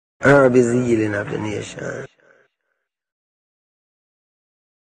Herb is the healing of the nation.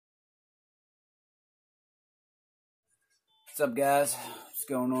 What's up, guys? What's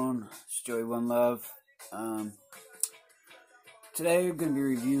going on? It's Joey OneLove. Today we're going to be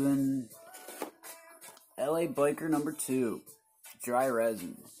reviewing LA Biker number 2, dry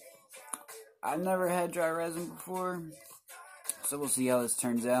resin. I've never had dry resin before, so we'll see how this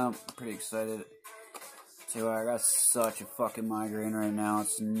turns out. I'm pretty excited. Tell you what, I got such a fucking migraine right now,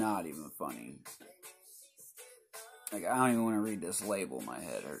 it's not even funny. Like, I don't even want to read this label, my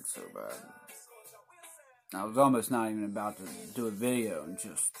head hurts so bad. I was almost not even about to do a video and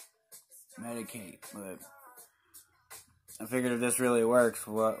just medicate, but I figured if this really works,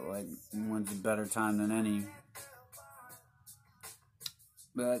 when's a better time than any?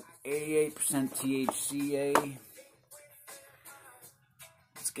 But 88% THCA.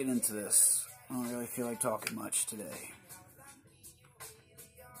 Let's get into this. I don't really feel like talking much today.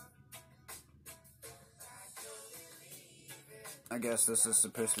 I guess this is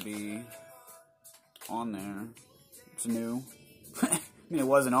supposed to be on there. It's new. I mean, it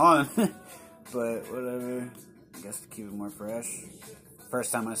wasn't on, but whatever. I guess to keep it more fresh.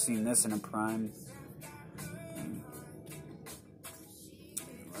 First time I've seen this in a prime.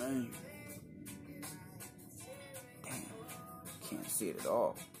 Anyway. Damn. Can't see it at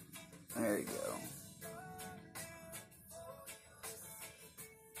all. There you go.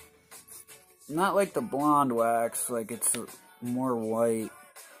 Not like the blonde wax, like it's more white.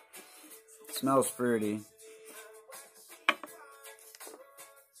 It smells pretty.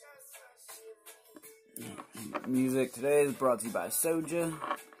 Music today is brought to you by Soja.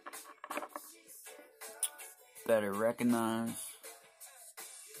 Better recognize.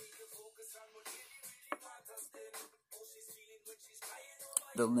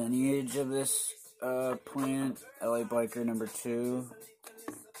 The lineage of this plant, LA Biker number 2.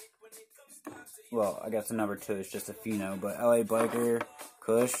 Well, I guess the number 2 is just a pheno, but LA Biker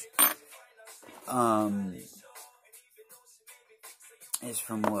Kush is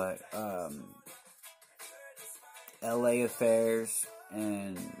from what? LA Affairs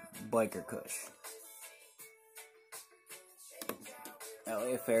and Biker Kush.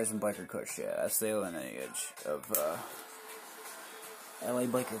 LA Affairs and Biker Kush, yeah, that's the lineage of LA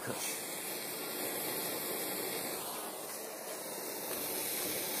Biker Kush.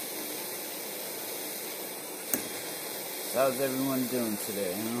 So how's everyone doing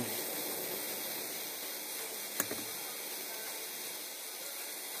today, huh?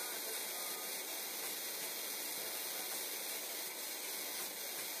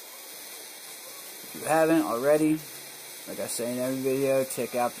 If you haven't already, like I say in every video,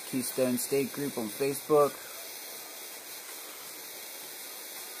 check out the Keystone State group on Facebook.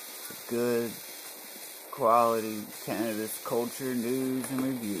 It's a good quality cannabis culture, news, and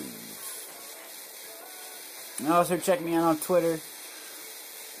reviews. And also check me out on Twitter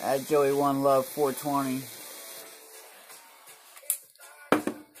at Joey OneLove 420.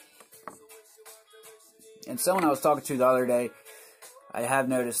 And someone I was talking to the other day, I have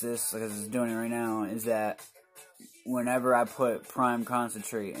noticed this because I'm doing it right now, is that whenever I put prime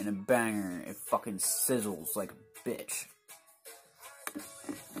concentrate in a banger, it fucking sizzles like a bitch.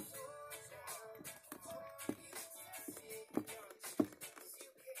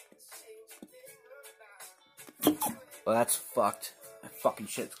 Well, that's fucked. That fucking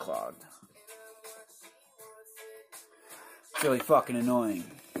shit's clogged. It's really fucking annoying.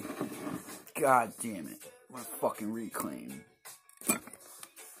 God damn it. What a fucking reclaim.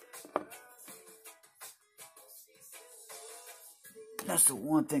 That's the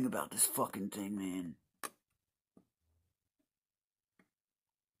one thing about this fucking thing, man.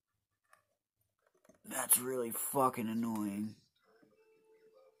 That's really fucking annoying.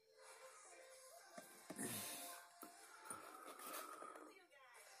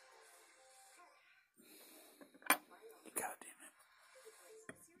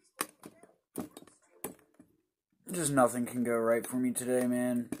 Just nothing can go right for me today,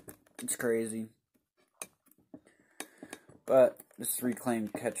 man. It's crazy. But this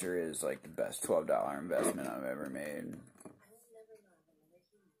reclaimed catcher is like the best $12 investment I've ever made.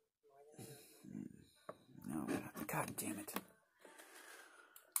 No, god damn it.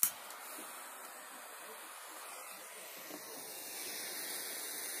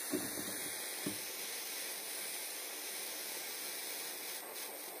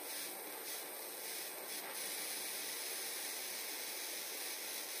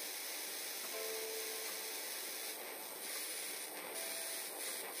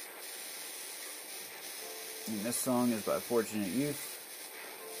 And this song is by Fortunate Youth.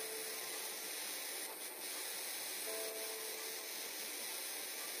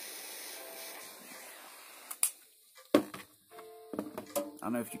 I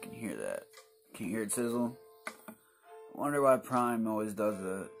don't know if you can hear that. Can you hear it sizzle? I wonder why Prime always does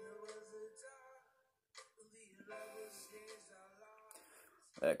that.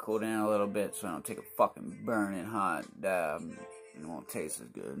 Let it cool down a little bit so I don't take a fucking burning hot dab. It won't taste as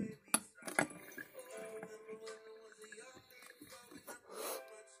good.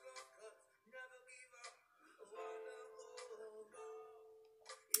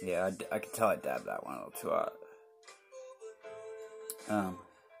 Yeah, I can tell I dabbed that one a little too hot.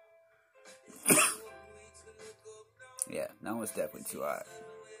 Yeah, that one's definitely too hot.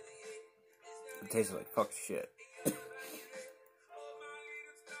 It tasted like fuck shit.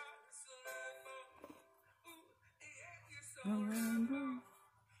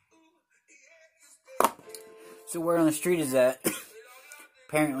 So where on the street is that?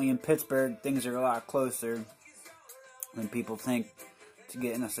 Apparently in Pittsburgh, things are a lot closer than people think to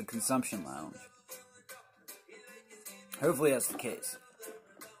getting us a consumption lounge. Hopefully that's the case.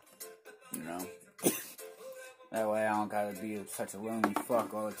 You know? That way I don't gotta be such a lonely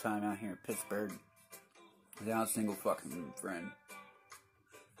fuck all the time out here in Pittsburgh without a single fucking friend.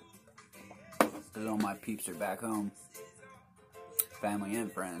 Because all my peeps are back home. Family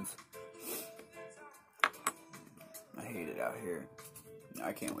and friends. I hate it out here.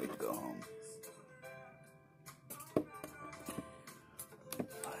 I can't wait to go home.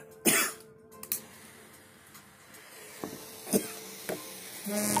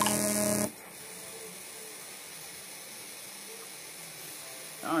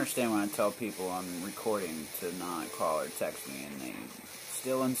 I don't understand when I tell people I'm recording to not call or text me and they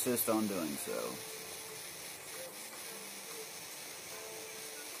still insist on doing so.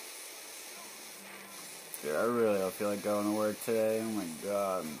 Dude, I really don't feel like going to work today. Oh my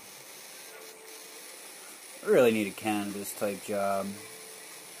god. I really need a cannabis type job.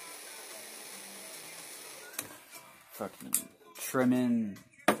 Fucking trimming.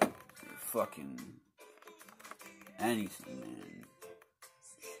 Fucking anything, man.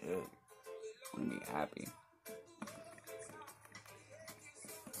 Shit. I'm gonna be happy.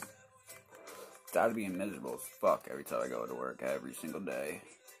 Gotta be miserable as fuck every time I go to work every single day.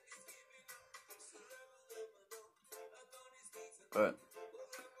 But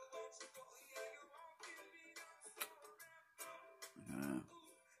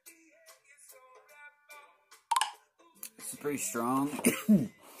it's pretty strong.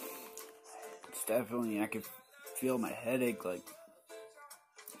 It's definitely, I could feel my headache like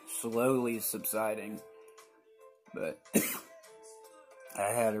slowly subsiding. But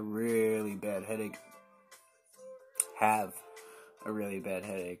I had a really bad headache. Have a really bad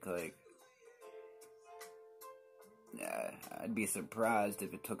headache, like, yeah, I'd be surprised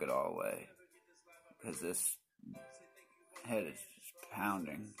if it took it all away. Because this head is just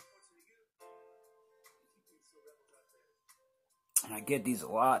pounding. And I get these a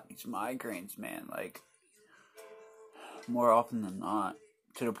lot, these migraines, man, like, more often than not.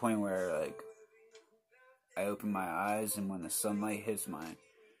 To the point where, like, I open my eyes and when the sunlight hits my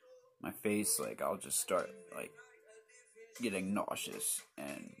face, like, I'll just start, like, getting nauseous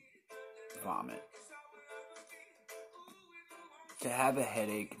and vomit. To have a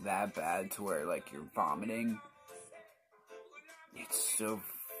headache that bad to where, like, you're vomiting, it's so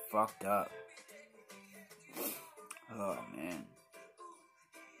fucked up. Oh, man.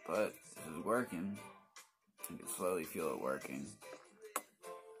 But this is working. I can slowly feel it working.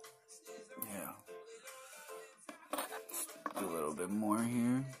 Yeah. Let's do a little bit more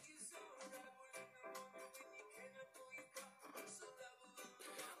here.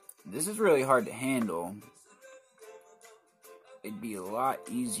 This is really hard to handle. It'd be a lot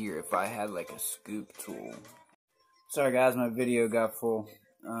easier if I had like a scoop tool. Sorry guys, my video got full.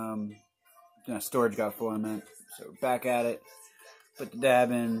 Storage got full, I meant. So we're back at it. Put the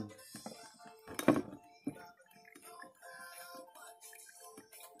dab in.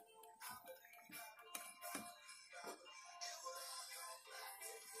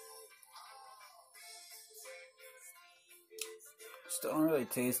 Still don't really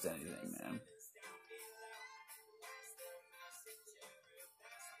taste anything, man.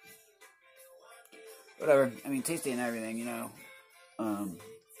 Whatever. I mean, tasting and everything, you know.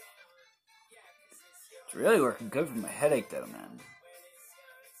 It's really working good for my headache, though, man.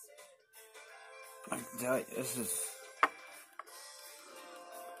 I can tell you, this is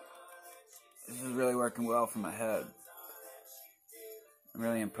really working well for my head. I'm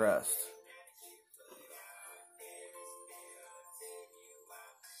really impressed.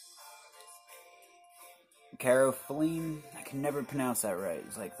 Carofilene, I can never pronounce that right.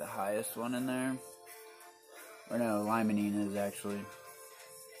 It's like the highest one in there. Or no, limonene is actually.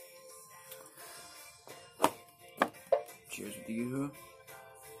 Cheers with you.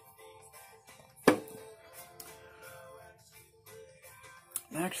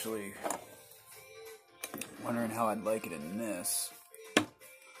 I'm actually wondering how I'd like it in this.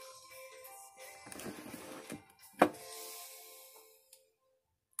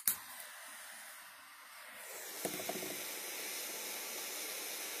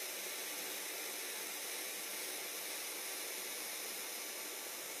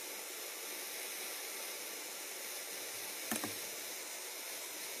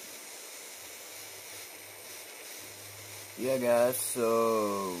 Yeah, guys,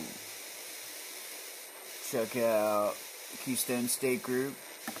 so check out the Keystone State Group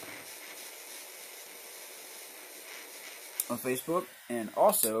on Facebook, and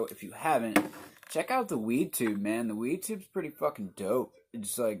also, if you haven't, check out the Weed Tube, man. The Weed Tube's pretty fucking dope.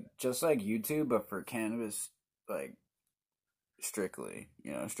 It's like just like YouTube, but for cannabis, like strictly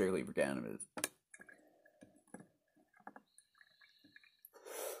for cannabis,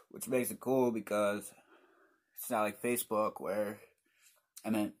 which makes it cool because it's not like Facebook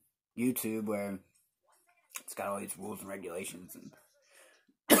YouTube where it's got all these rules and regulations and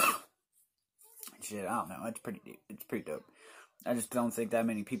shit. I don't know. It's pretty deep. It's pretty dope. I just don't think that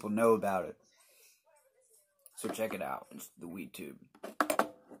many people know about it. So check it out. It's the Weed Tube.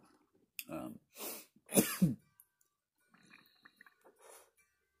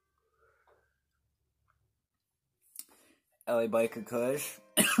 LA Biker Kush.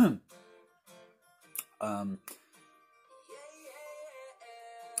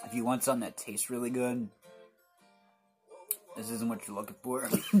 If you want something that tastes really good, this isn't what you're looking for.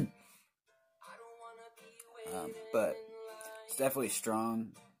 But it's definitely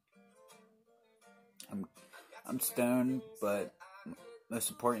strong. I'm stoned, but most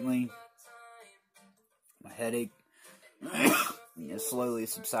importantly, my headache is slowly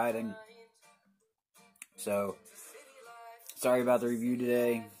subsiding. So, sorry about the review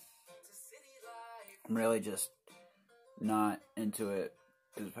today. I'm really just not into it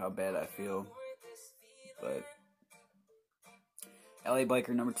because of how bad I feel. But LA Biker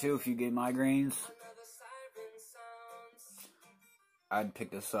number 2, if you get migraines, I'd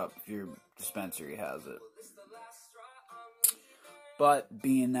pick this up if your dispensary has it. But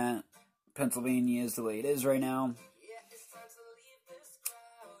being that Pennsylvania is the way it is right now,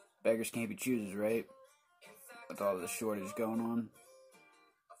 beggars can't be choosers, right? With all this shortage going on.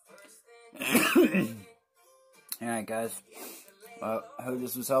 Alright, guys. Well, I hope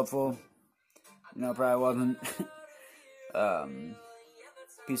this was helpful. It probably wasn't.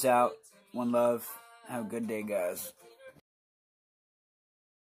 Peace out. One love. Have a good day, guys.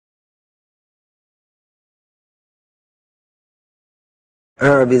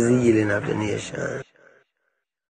 Herb is the healing of the nation.